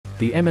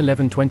The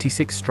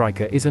M1126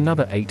 Stryker is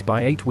another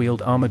 8x8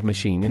 wheeled armored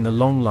machine in the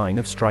long line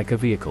of Stryker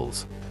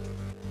vehicles.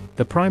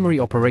 The primary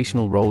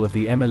operational role of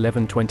the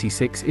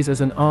M1126 is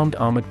as an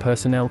armored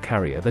personnel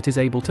carrier that is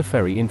able to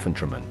ferry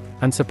infantrymen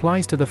and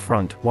supplies to the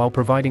front while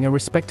providing a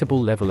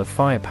respectable level of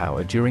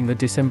firepower during the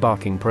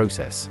disembarking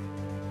process.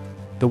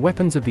 The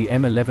weapons of the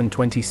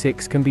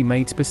M1126 can be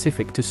made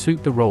specific to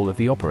suit the role of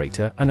the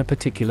operator and a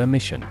particular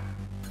mission.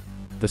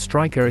 The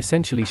Stryker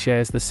essentially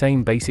shares the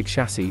same basic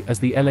chassis as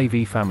the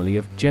LAV family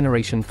of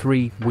Generation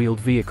 3 wheeled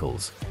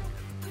vehicles.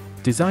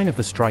 Design of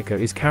the Stryker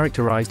is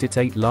characterized its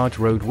 8 large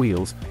road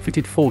wheels,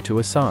 fitted 4 to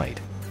a side.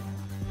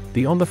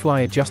 The on-the-fly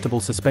adjustable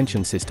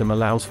suspension system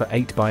allows for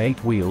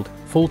 8x8 wheeled,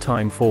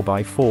 full-time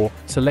 4x4,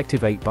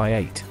 selective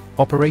 8x8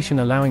 operation,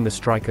 allowing the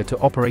Stryker to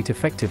operate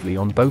effectively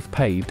on both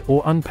paved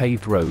or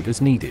unpaved road as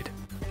needed.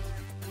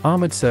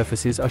 Armored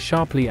surfaces are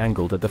sharply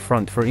angled at the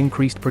front for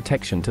increased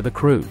protection to the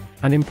crew,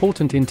 and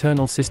important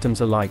internal systems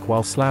alike,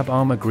 while slab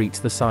armor greets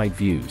the side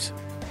views.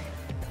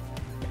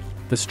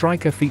 The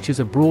Stryker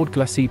features a broad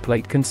glacis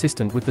plate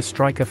consistent with the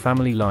Stryker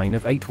family line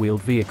of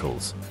 8-wheeled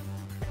vehicles.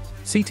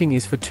 Seating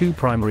is for 2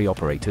 primary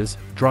operators,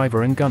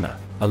 driver and gunner,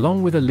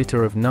 along with a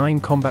litter of 9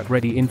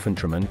 combat-ready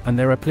infantrymen and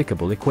their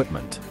applicable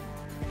equipment.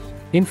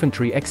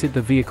 Infantry exit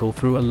the vehicle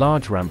through a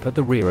large ramp at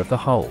the rear of the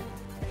hull.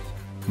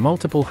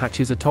 Multiple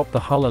hatches atop the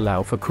hull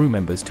allow for crew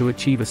members to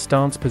achieve a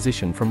stance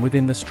position from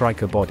within the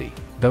Stryker body,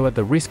 though at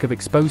the risk of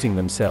exposing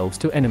themselves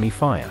to enemy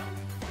fire.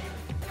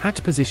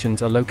 Hatch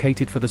positions are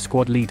located for the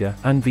squad leader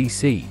and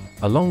VC,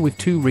 along with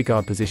 2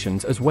 regard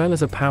positions, as well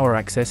as a power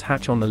access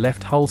hatch on the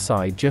left hull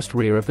side just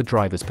rear of the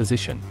driver's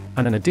position,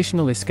 and an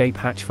additional escape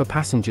hatch for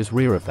passengers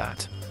rear of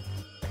that.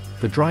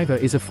 The driver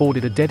is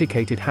afforded a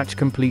dedicated hatch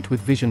complete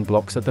with vision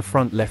blocks at the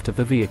front left of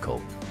the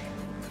vehicle.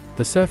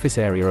 The surface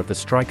area of the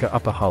Stryker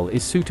upper hull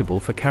is suitable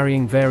for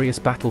carrying various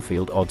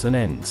battlefield odds and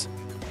ends.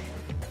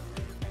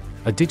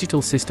 A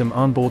digital system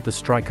onboard the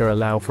Stryker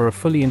allows for a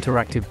fully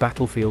interactive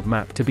battlefield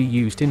map to be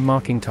used in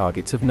marking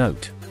targets of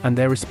note, and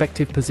their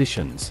respective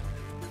positions.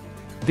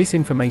 This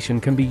information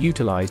can be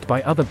utilized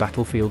by other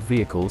battlefield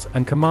vehicles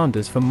and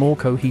commanders for more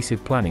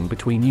cohesive planning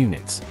between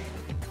units.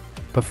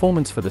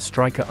 Performance for the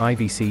Stryker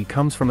IVC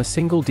comes from a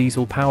single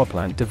diesel power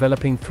plant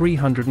developing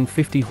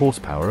 350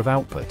 horsepower of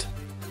output.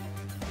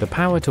 The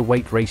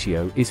power-to-weight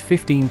ratio is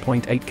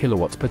 15.8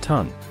 kilowatts per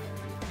ton.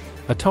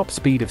 A top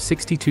speed of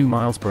 62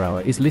 miles per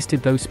hour is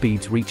listed, though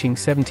speeds reaching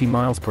 70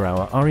 miles per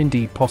hour are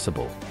indeed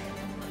possible.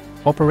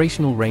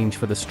 Operational range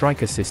for the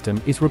Stryker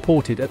system is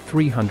reported at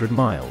 300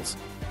 miles.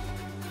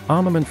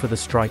 Armament for the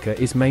Stryker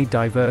is made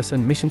diverse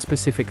and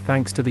mission-specific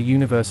thanks to the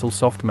universal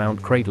soft mount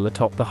cradle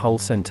atop the hull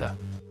center.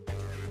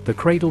 The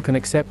cradle can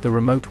accept the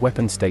remote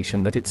weapon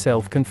station that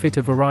itself can fit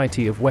a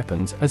variety of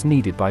weapons as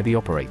needed by the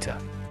operator.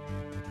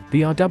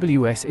 The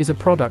RWS is a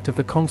product of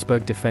the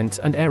Kongsberg Defence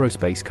and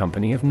Aerospace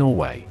Company of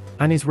Norway,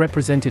 and is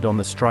represented on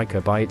the Stryker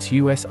by its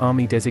U.S.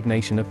 Army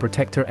designation of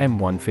Protector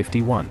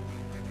M151.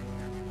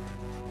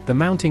 The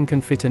mounting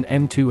can fit an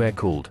M2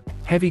 air-cooled,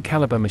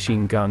 heavy-caliber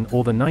machine gun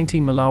or the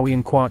 90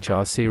 Malawian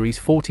Quachar Series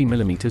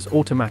 40mm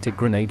automatic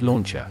grenade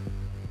launcher.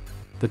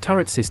 The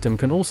turret system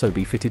can also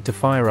be fitted to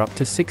fire up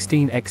to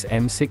 16x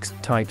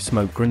M6 type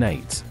smoke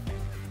grenades.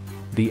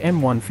 The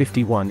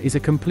M151 is a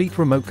complete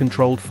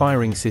remote-controlled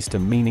firing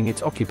system, meaning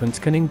its occupants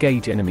can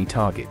engage enemy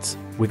targets,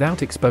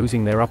 without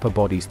exposing their upper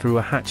bodies through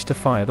a hatch to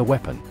fire the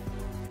weapon.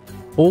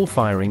 All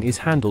firing is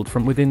handled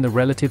from within the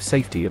relative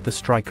safety of the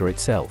Stryker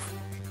itself.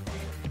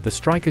 The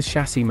Stryker's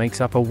chassis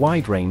makes up a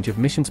wide range of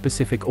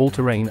mission-specific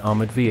all-terrain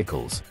armored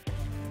vehicles.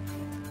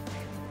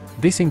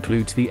 This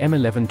includes the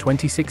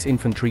M1126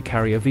 infantry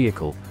carrier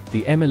vehicle,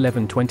 the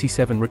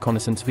M1127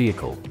 reconnaissance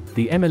vehicle,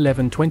 the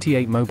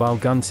M1128 mobile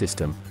gun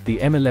system, the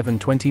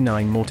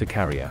M1129 mortar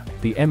carrier,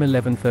 the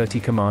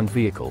M1130 command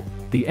vehicle,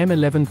 the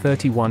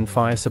M1131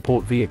 fire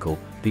support vehicle,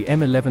 the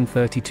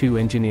M1132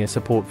 engineer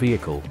support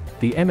vehicle,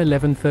 the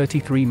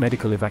M1133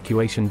 medical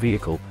evacuation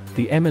vehicle,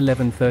 the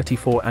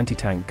M1134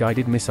 anti-tank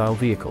guided missile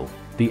vehicle,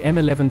 the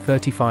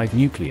M1135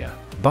 nuclear,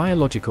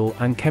 biological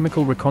and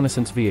chemical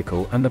reconnaissance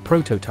vehicle, and the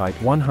prototype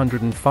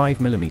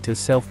 105mm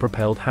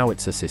self-propelled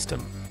howitzer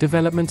system,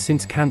 development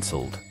since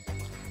cancelled.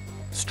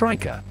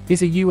 Stryker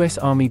is a U.S.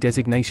 Army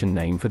designation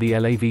name for the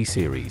LAV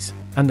series,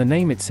 and the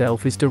name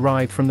itself is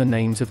derived from the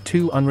names of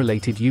 2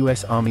 unrelated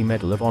U.S. Army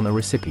Medal of Honor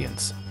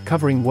recipients,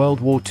 covering World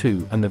War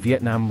II and the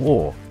Vietnam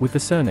War, with the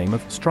surname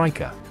of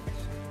Stryker.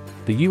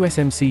 The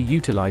USMC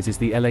utilizes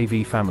the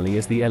LAV family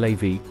as the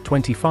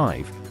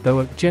LAV-25, though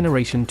a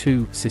Generation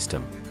 2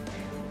 system.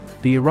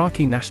 The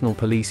Iraqi National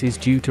Police is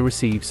due to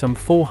receive some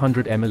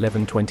 400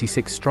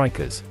 M1126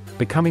 Strykers,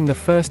 becoming the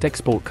first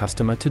export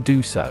customer to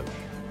do so.